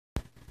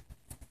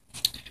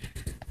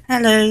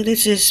Hello,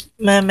 this is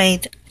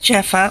Mermaid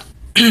Jaffa.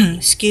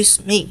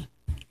 Excuse me.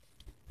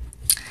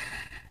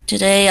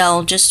 Today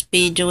I'll just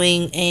be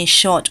doing a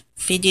short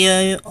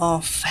video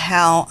of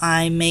how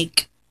I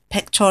make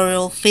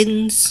pectoral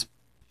fins.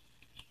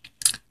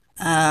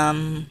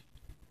 I've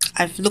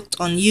looked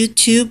on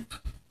YouTube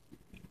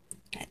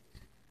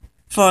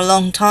for a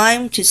long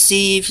time to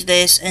see if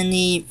there's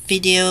any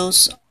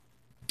videos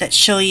that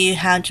show you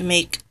how to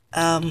make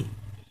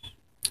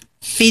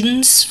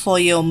fins for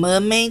your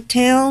mermaid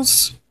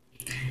tails,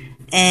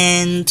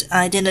 and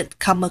I didn't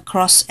come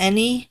across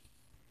any.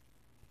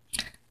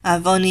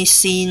 The only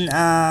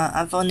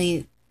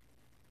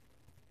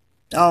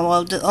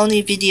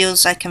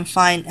videos I can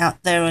find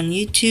out there on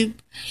YouTube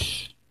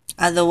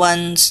are the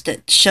ones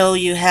that show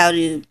you how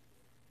to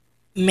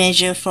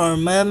measure for a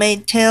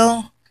mermaid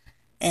tail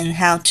and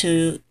how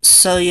to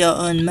sew your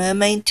own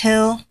mermaid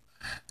tail,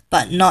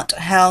 but not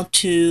how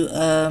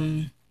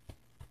to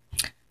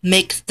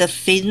make the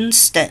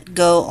fins that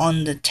go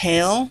on the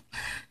tail.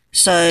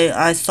 So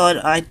I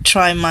thought I'd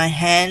try my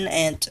hand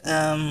at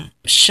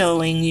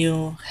showing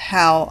you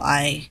how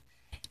I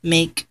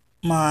make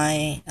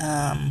my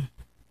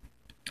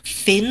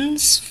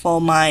fins for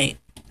my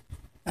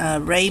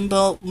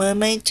rainbow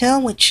mermaid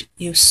tail, which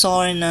you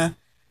saw in a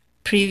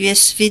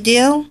previous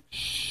video.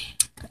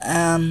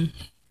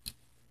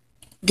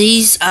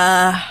 These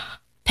are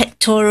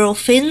pectoral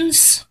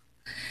fins.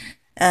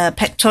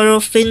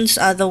 Pectoral fins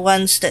are the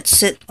ones that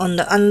sit on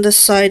the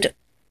underside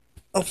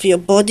of your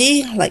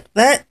body like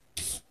that,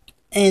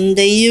 and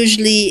they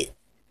usually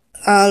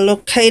are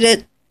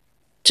located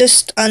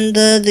just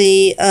under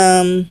the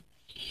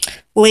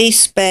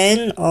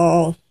waistband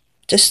or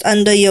just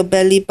under your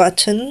belly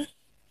button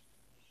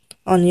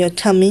on your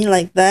tummy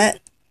like that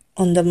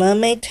on the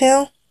mermaid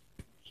tail.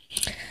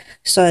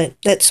 So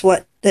that's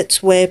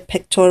where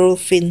pectoral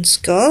fins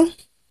go.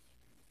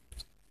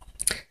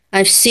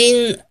 I've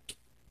seen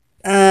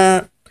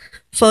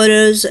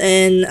photos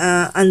and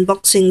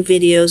unboxing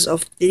videos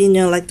of,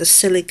 like the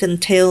silicone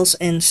tails,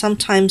 and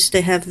sometimes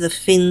they have the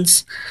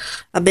fins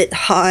a bit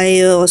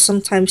higher or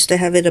sometimes they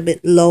have it a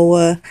bit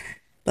lower,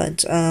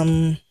 but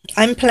I'm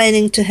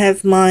planning to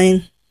have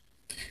mine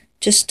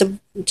just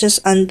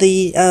under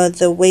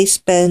the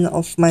waistband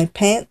of my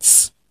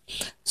pants.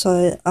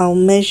 So I'll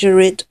measure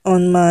it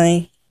on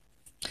my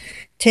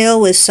tail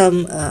with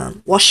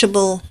some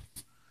washable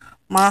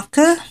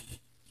marker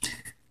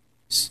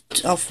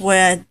of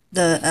where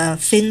the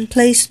fin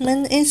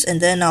placement is, and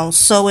then I'll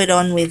sew it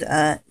on with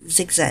a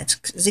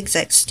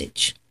zigzag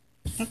stitch.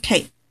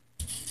 Okay,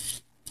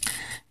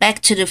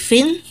 back to the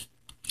fin.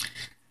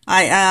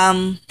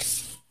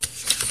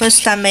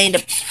 First I made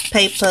a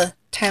paper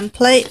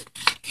template.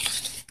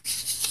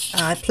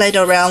 I played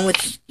around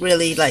with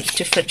really like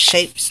different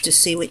shapes to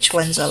see which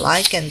ones I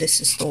like, and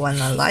this is the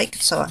one I like.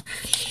 So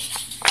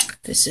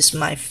this is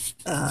my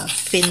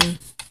fin,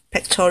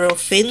 pectoral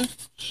fin.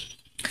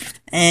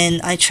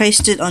 And I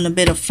traced it on a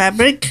bit of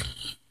fabric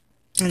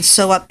and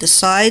sew up the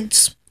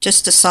sides,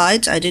 just the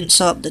sides. I didn't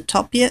sew up the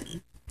top yet.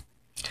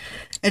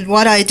 And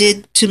what I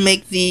did to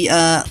make the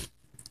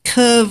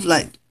curve,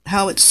 like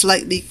how it's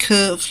slightly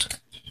curved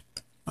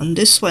on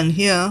this one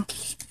here,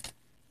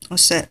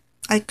 was that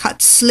I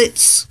cut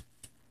slits,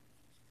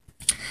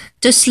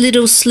 just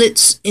little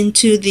slits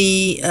into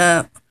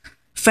the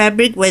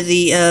fabric where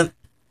the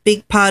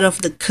big part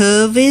of the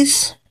curve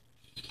is.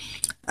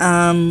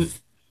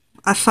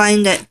 I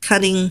find that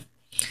cutting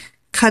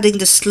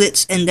the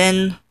slits and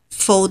then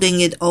folding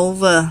it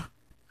over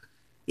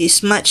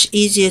is much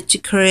easier to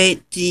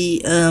create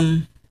the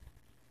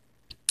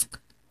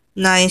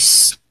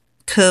nice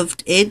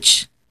curved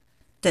edge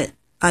that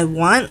I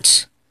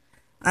want.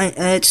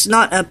 It's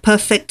not a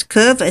perfect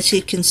curve, as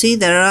you can see.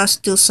 There are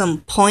still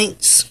some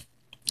points,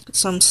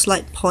 some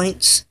slight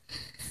points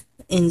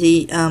in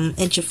the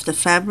edge of the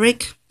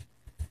fabric,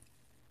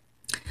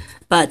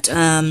 but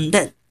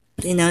that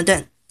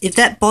if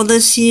that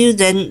bothers you,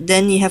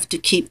 then you have to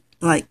keep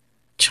like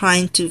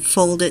trying to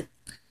fold it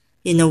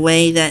in a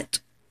way that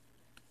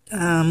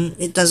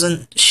it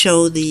doesn't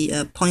show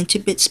the pointy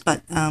bits,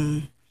 but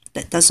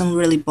that doesn't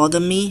really bother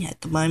me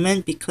at the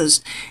moment,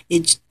 because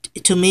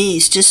to me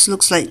it just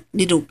looks like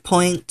little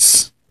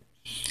points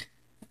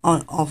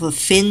of a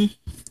fin,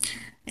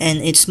 and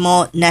it's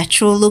more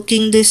natural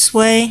looking this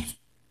way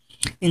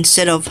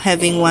instead of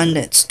having one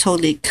that's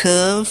totally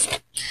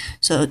curved.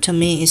 So to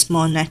me it's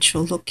more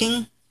natural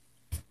looking.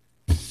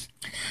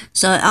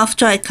 So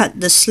after I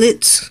cut the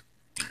slits,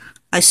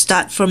 I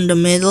start from the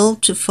middle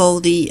to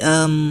fold the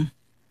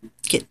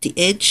get the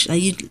edge. I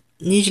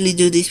usually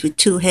do this with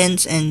two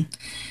hands and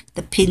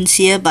the pins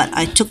here, but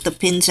I took the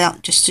pins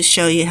out just to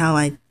show you how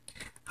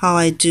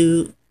I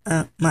do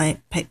my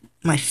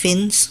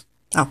fins,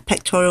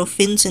 pectoral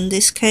fins in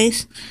this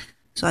case.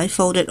 So I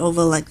fold it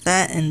over like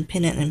that and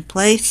pin it in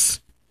place.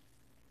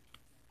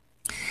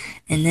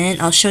 And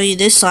then I'll show you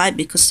this side,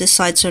 because this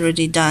side's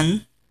already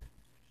done.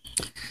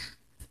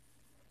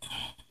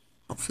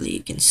 Hopefully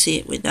you can see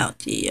it without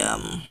the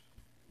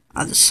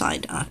other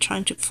side. I'm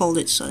trying to fold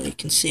it so you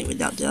can see it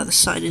without the other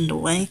side in the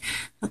way.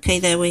 Okay,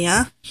 there we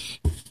are.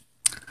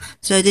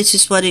 So this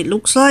is what it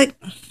looks like.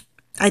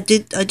 I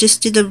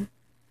just did the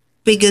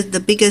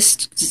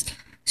biggest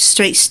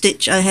straight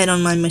stitch I had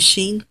on my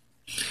machine,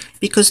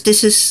 because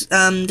this is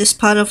this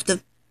part of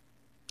the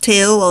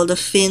tail or the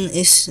fin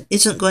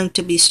isn't going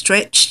to be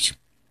stretched.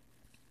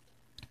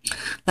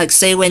 Like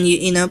say when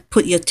you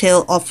put your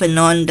tail off and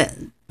on, that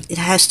it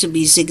has to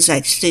be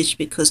zigzag stitch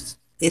because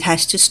it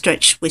has to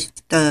stretch with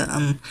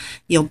the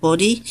your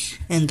body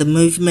and the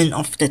movement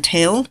of the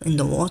tail in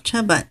the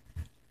water. But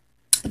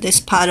this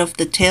part of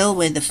the tail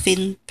where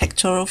the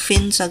pectoral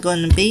fins are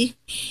going to be,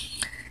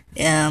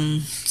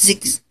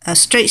 a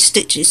straight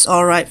stitch is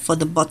alright for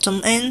the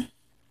bottom end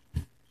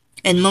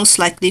and most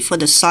likely for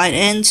the side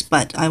ends,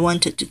 but I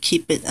wanted to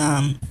keep it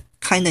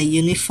kind of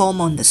uniform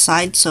on the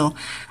side, so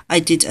I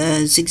did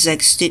a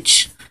zigzag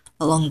stitch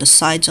along the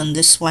sides on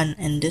this one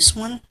and this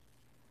one.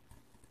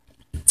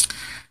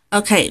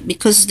 Okay,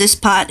 because this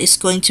part is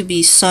going to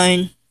be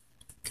sewn,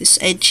 this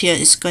edge here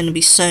is going to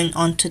be sewn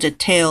onto the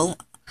tail,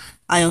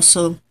 I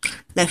also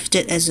left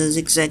it as a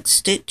zigzag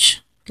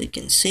stitch. You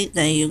can see,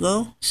 there you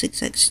go,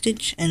 zigzag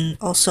stitch, and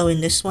also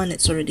in this one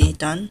it's already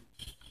done.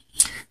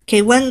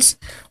 Okay, once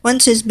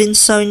it's been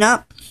sewn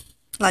up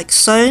like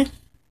so,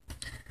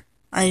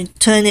 I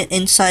turn it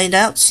inside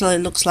out so it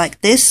looks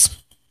like this.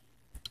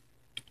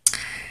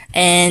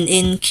 And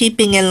in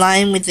keeping in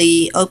line with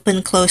the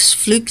open close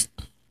fluke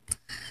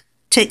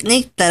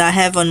technique that I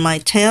have on my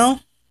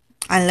tail,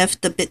 I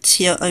left the bits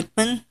here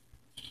open,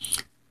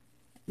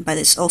 but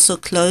it's also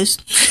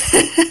closed.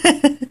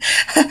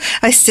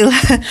 I still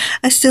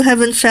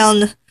haven't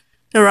found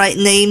the right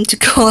name to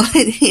call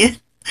it here.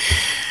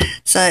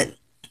 So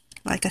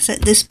like I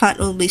said, this part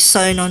will be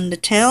sewn on the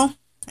tail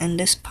and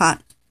this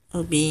part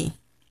will be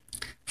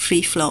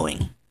free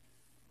flowing.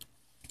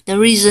 The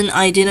reason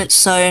I didn't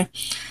sew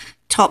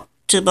top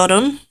to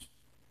bottom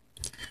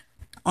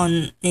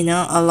on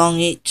along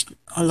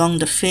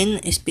the fin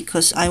is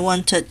because I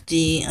wanted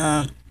the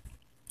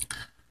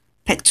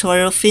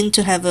pectoral fin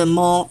to have a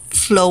more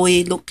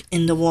flowy look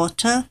in the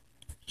water.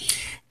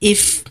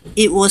 If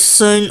it was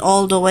sewn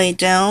all the way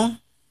down,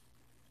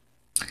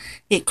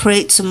 it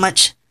creates a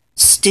much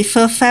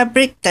stiffer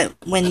fabric that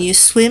when you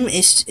swim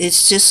it's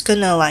just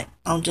gonna, like,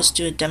 I'll just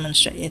do a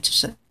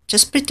demonstration.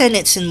 Just pretend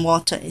it's in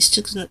water. It's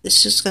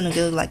just gonna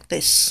go like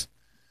this.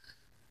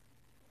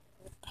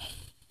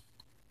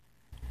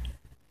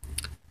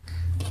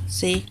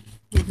 See,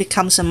 it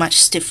becomes a much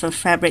stiffer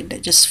fabric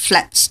that just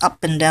flaps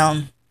up and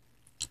down.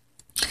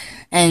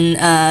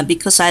 And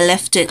because I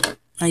left it,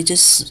 I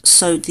just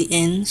sewed the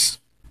ends.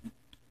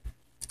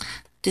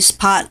 This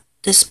part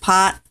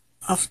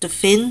of the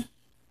fin,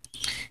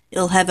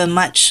 it'll have a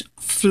much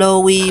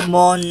flowy,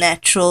 more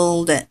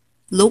natural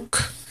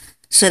look,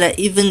 so that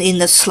even in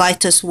the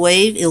slightest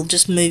wave it'll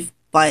just move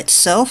by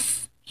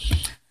itself.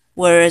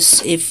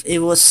 Whereas if it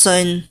was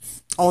sewn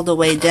all the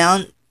way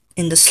down,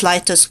 in the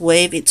slightest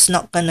wave it's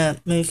not gonna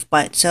move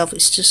by itself,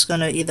 it's just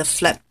gonna either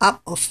flap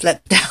up or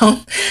flap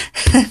down.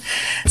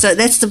 So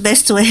that's the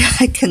best way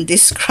I can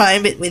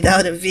describe it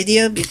without a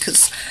video,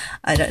 because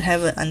I don't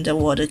have an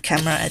underwater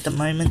camera at the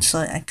moment, so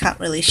I can't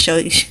really show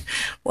you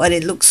what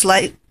it looks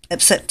like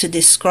except to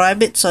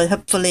describe it. So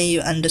hopefully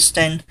you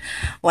understand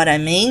what I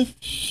mean.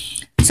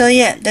 So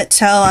yeah, that's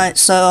how I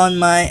sew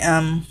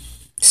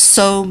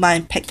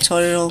my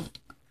pectoral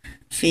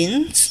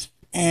fins,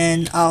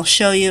 and I'll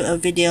show you a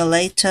video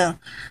later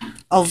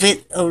of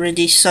it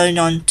already sewn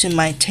onto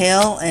my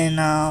tail, and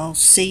I'll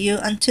see you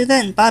until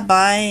then. Bye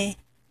bye.